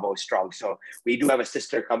called Bravo Strong. So we do have a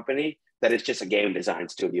sister company that is just a game design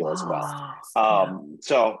studio as well.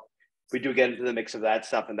 So we do get into the mix of that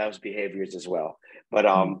stuff and those behaviors as well. But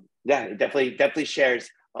it definitely shares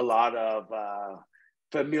a lot of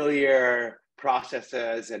familiar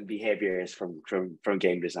processes and behaviors from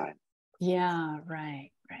game design. Yeah,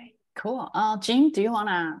 right. Cool. Jim, do you want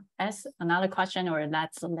to ask another question, or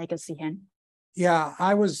that's a legacy hand? Yeah,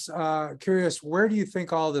 I was curious, where do you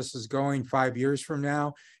think all this is going 5 years from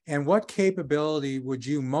now? And what capability would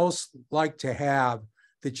you most like to have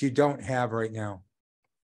that you don't have right now?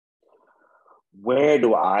 Where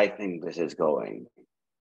do I think this is going?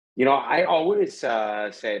 I always say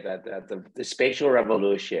that the spatial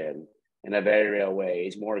revolution in a very real way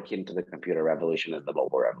is more akin to the computer revolution than the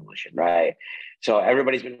mobile revolution, right? So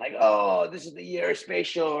everybody's been like, oh, this is the year of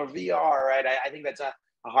spatial or VR, right? I think that's a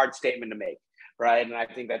hard statement to make, right? And I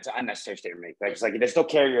think that's an unnecessary statement to make. Right? It's like there's no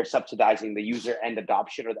carrier subsidizing the user end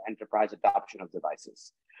adoption or the enterprise adoption of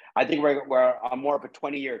devices. I think we're on more of a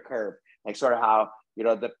 20-year curve, like sort of how,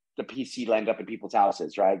 the PC landed up in people's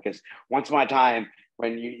houses, right? Because once upon a time,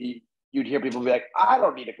 when you'd hear people be like, I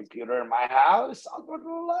don't need a computer in my house. I'll go to the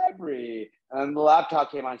library. And the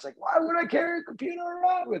laptop came on. It's like, why would I carry a computer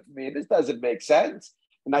around with me? This doesn't make sense.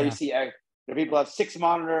 And now you see people have 6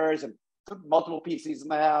 monitors and multiple PCs in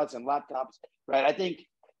the house and laptops, right? I think,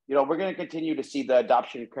 we're going to continue to see the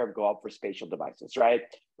adoption curve go up for spatial devices, right?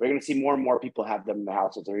 We're going to see more and more people have them in the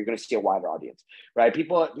houses, or you're going to see a wider audience, right?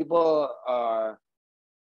 People are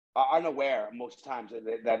unaware most times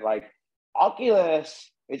that like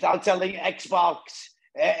Oculus is outselling Xbox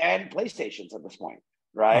and PlayStations at this point,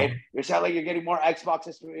 right? You're getting more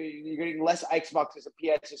Xboxes, you're getting less Xboxes and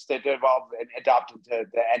PSs to evolve and adopt into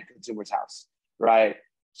the end consumer's house, right?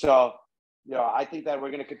 So, I think that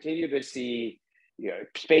we're going to continue to see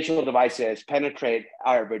spatial devices penetrate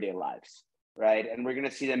our everyday lives, right? And we're going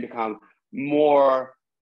to see them become more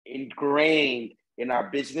ingrained in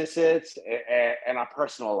our businesses and our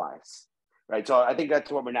personal lives, right? So I think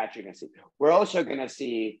that's what we're naturally going to see. We're also going to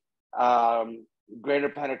see greater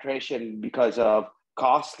penetration because of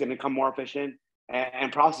costs going to become more efficient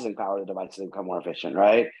and processing power of the devices become more efficient,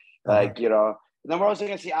 right? Like, and then we're also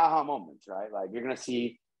going to see aha moments, right? Like you're going to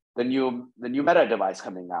see the new Meta device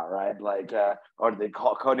coming out, right? Like, or they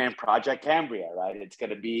call codename Project Cambria, right? It's going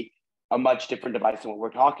to be a much different device than what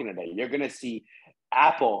we're talking today. You're going to see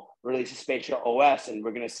Apple release a spatial OS, and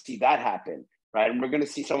we're going to see that happen, right? And we're going to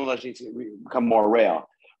see some of those things become more real.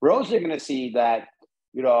 We're also going to see that,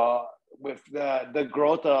 with the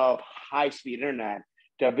growth of high-speed internet,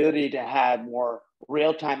 the ability to have more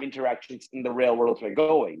real-time interactions in the real world we're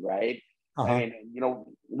going, right? And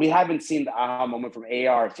we haven't seen the aha moment from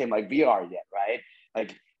AR, same like VR yet, right?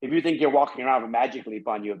 Like if you think you're walking around with a magic leap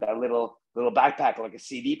on you, that little backpack like a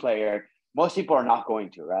CD player, most people are not going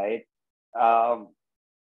to, right?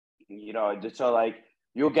 Just so like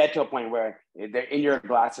you'll get to a point where they're in your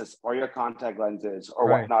glasses or your contact lenses or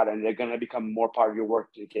whatnot, and they're going to become more part of your work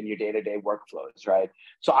in your day-to-day workflows, right?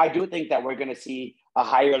 So I do think that we're going to see a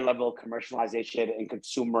higher level of commercialization and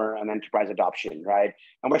consumer and enterprise adoption, right?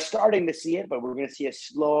 And we're starting to see it, but we're going to see a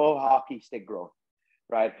slow hockey stick growth,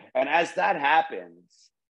 right? And as that happens,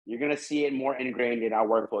 you're going to see it more ingrained in our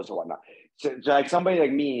workflows and whatnot. So like somebody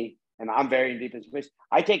like me, and I'm very deep in space,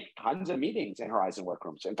 I take tons of meetings in Horizon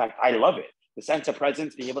Workrooms. In fact, I love it. The sense of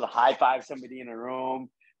presence, being able to high five somebody in a room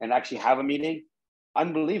and actually have a meeting,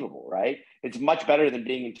 unbelievable, right? It's much better than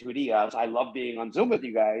being in 2D. I love being on Zoom with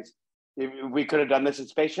you guys. If we could have done this in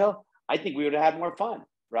spatial, I think we would have had more fun,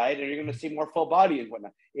 right? And you're going to see more full body and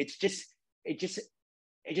whatnot. It just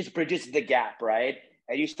bridges the gap, right?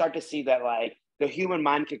 And you start to see that like the human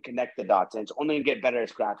mind can connect the dots, and it's only going to get better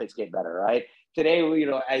as graphics get better, right? Today,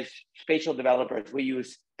 as spatial developers, we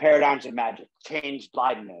use paradigms of magic, change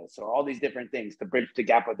blindness, or all these different things to bridge the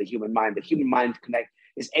gap of the human mind. The human mind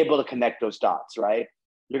is able to connect those dots, right?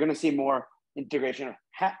 You're going to see more integration of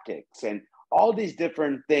haptics and all these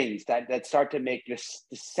different things that start to make the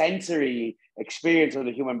sensory experience of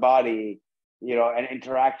the human body, and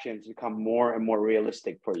interactions become more and more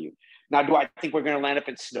realistic for you. Now, do I think we're going to land up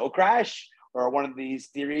in Snow Crash or one of these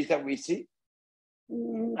theories that we see?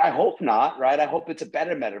 I hope not, right? I hope it's a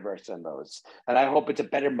better metaverse than those. And I hope it's a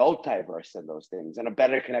better multiverse than those things and a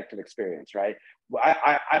better connected experience, right?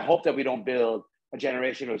 I hope that we don't build a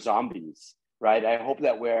generation of zombies, right? I hope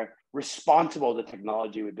that we're responsible to the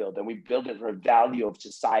technology we build and we build it for the value of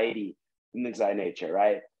society and things of that nature,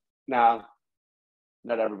 right? Now,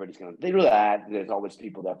 not everybody's going to do that. There's always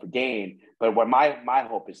people that for gain. But what my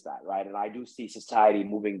hope is that, right? And I do see society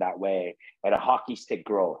moving that way at a hockey stick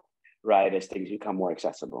growth, right, as things become more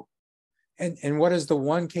accessible. And what is the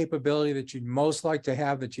one capability that you'd most like to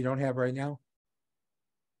have that you don't have right now?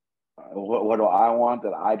 What do I want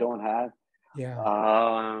that I don't have? Yeah.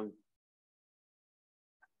 I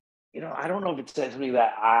don't know if it's something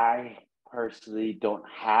that I personally don't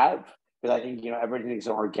have, because I think, everything is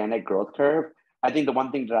an organic growth curve. I think the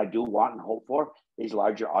one thing that I do want and hope for is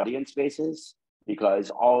larger audience spaces, because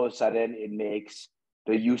all of a sudden it makes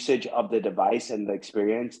the usage of the device and the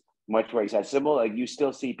experience much more accessible. Like you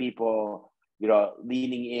still see people,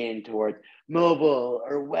 leaning in towards mobile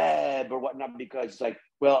or web or whatnot, because it's like,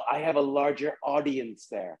 well, I have a larger audience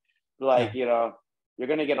there. Like, you're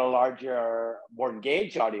going to get a larger, more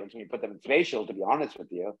engaged audience when you put them in spatial, to be honest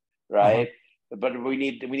with you, right? But we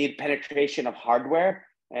need penetration of hardware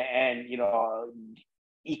and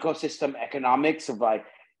ecosystem economics of like,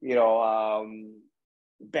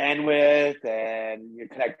 bandwidth and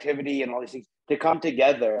connectivity and all these things to come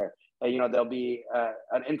together. There'll be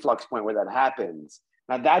an influx point where that happens.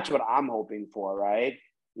 Now that's what I'm hoping for, right?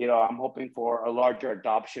 I'm hoping for a larger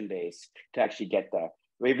adoption base to actually get there.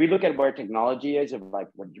 If we look at where technology is, of like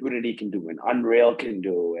what Unity can do and Unreal can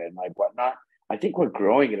do and like whatnot, I think we're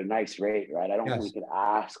growing at a nice rate, right? I don't think we could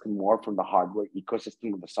ask more from the hardware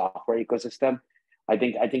ecosystem or the software ecosystem. I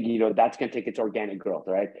think that's going to take its organic growth,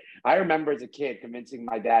 right? I remember as a kid convincing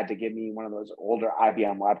my dad to give me one of those older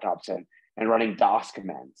IBM laptops and running DOS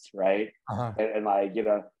commands, right? And like,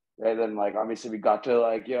 and then like obviously we got to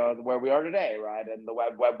like, where we are today, right? And the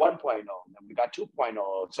web 1.0, and then we got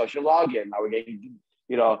 2.0, social login. Now we're getting,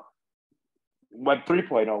 web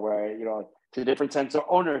 3.0, where, it's a different sense of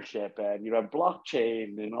ownership and,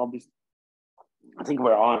 blockchain and all these. I think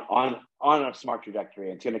we're on a smart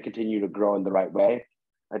trajectory. It's going to continue to grow in the right way.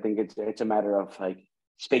 I think it's a matter of like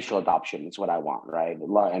spatial adoption is what I want, right?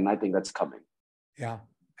 And I think that's coming. Yeah,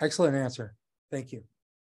 excellent answer. Thank you.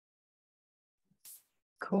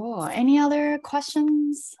 Cool. Any other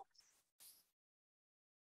questions?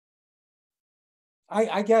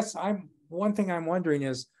 I guess one thing I'm wondering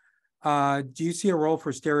is, do you see a role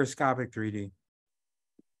for stereoscopic 3D?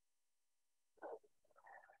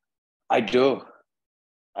 I do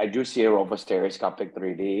see a role for stereoscopic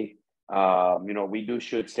 3D. We do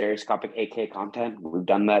shoot stereoscopic 8K content. We've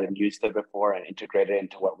done that and used it before and integrated it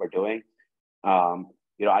into what we're doing. I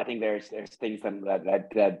think there's things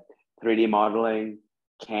that 3D modeling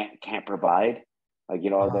can't provide. Like,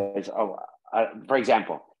 there's for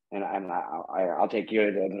example, and I'll take you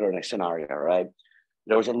to the next scenario, right?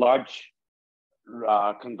 There was a large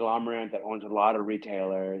conglomerate that owns a lot of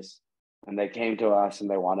retailers, and they came to us and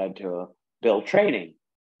they wanted to build training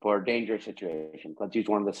for dangerous situations. Let's use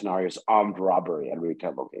one of the scenarios, armed robbery at a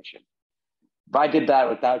retail location. If I did that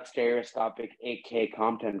without stereoscopic 8K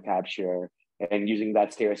content capture and using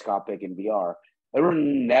that stereoscopic in VR, it would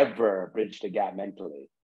never bridge the gap mentally,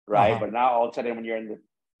 right? But now all of a sudden, when you're in the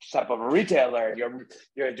setup of a retailer and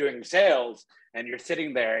you're doing sales and you're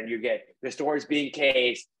sitting there and you get the store's being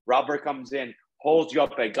cased, robber comes in, holds you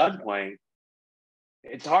up at gunpoint.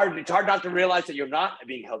 It's hard not to realize that you're not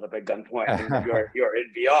being held up at gunpoint and you're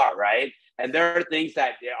in VR, right? And there are things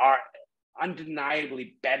that are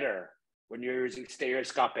undeniably better when you're using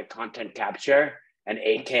stereoscopic content capture and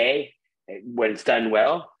 8K when it's done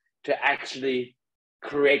well to actually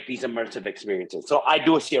create these immersive experiences. So I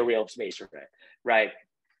do see a real space for it, right?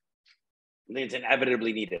 I think it's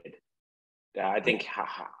inevitably needed. I think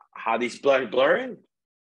how these blurring,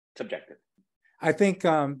 subjective. I think,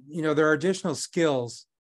 you know, there are additional skills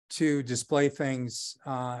to display things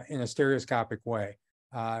in a stereoscopic way.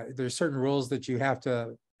 There's certain rules that you have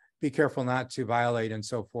to be careful not to violate and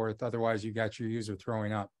so forth. Otherwise, you got your user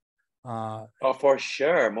throwing up. Oh, for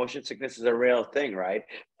sure. Motion sickness is a real thing, right?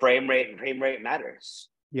 Frame rate matters.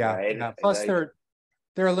 Yeah. Right? Yeah. Plus, there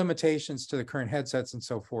are limitations to the current headsets and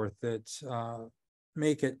so forth that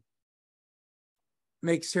make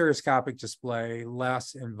stereoscopic display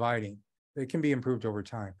less inviting. It can be improved over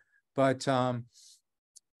time. But to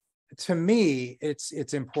me,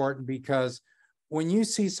 it's important because when you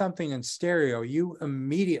see something in stereo, you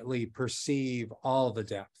immediately perceive all the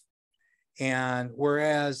depth. And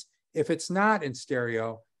whereas if it's not in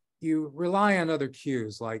stereo, you rely on other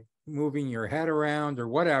cues like moving your head around or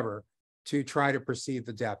whatever to try to perceive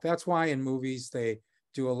the depth. That's why in movies, they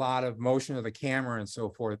do a lot of motion of the camera and so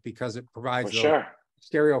forth, because it provides those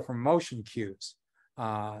stereo from motion cues.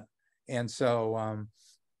 And so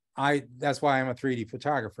that's why I'm a 3D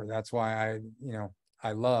photographer. That's why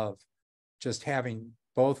I love just having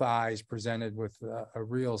both eyes presented with a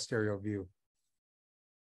real stereo view.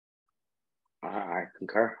 I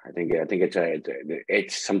concur. I think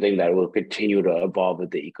it's something that will continue to evolve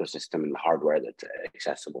with the ecosystem and the hardware that's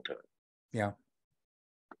accessible to it. Yeah.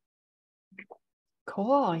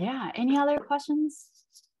 Cool. Yeah. Any other questions?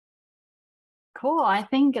 Cool. I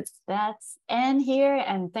think that's end here.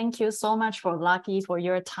 And thank you so much for Lucky for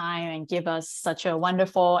your time and give us such a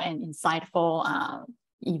wonderful and insightful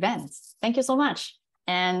event. Thank you so much.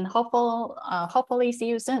 And hopefully see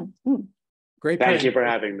you soon. Great. Thank you for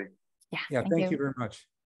having me. Yeah. Yeah. Thank you very much.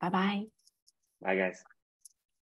 Bye-bye. Bye, guys.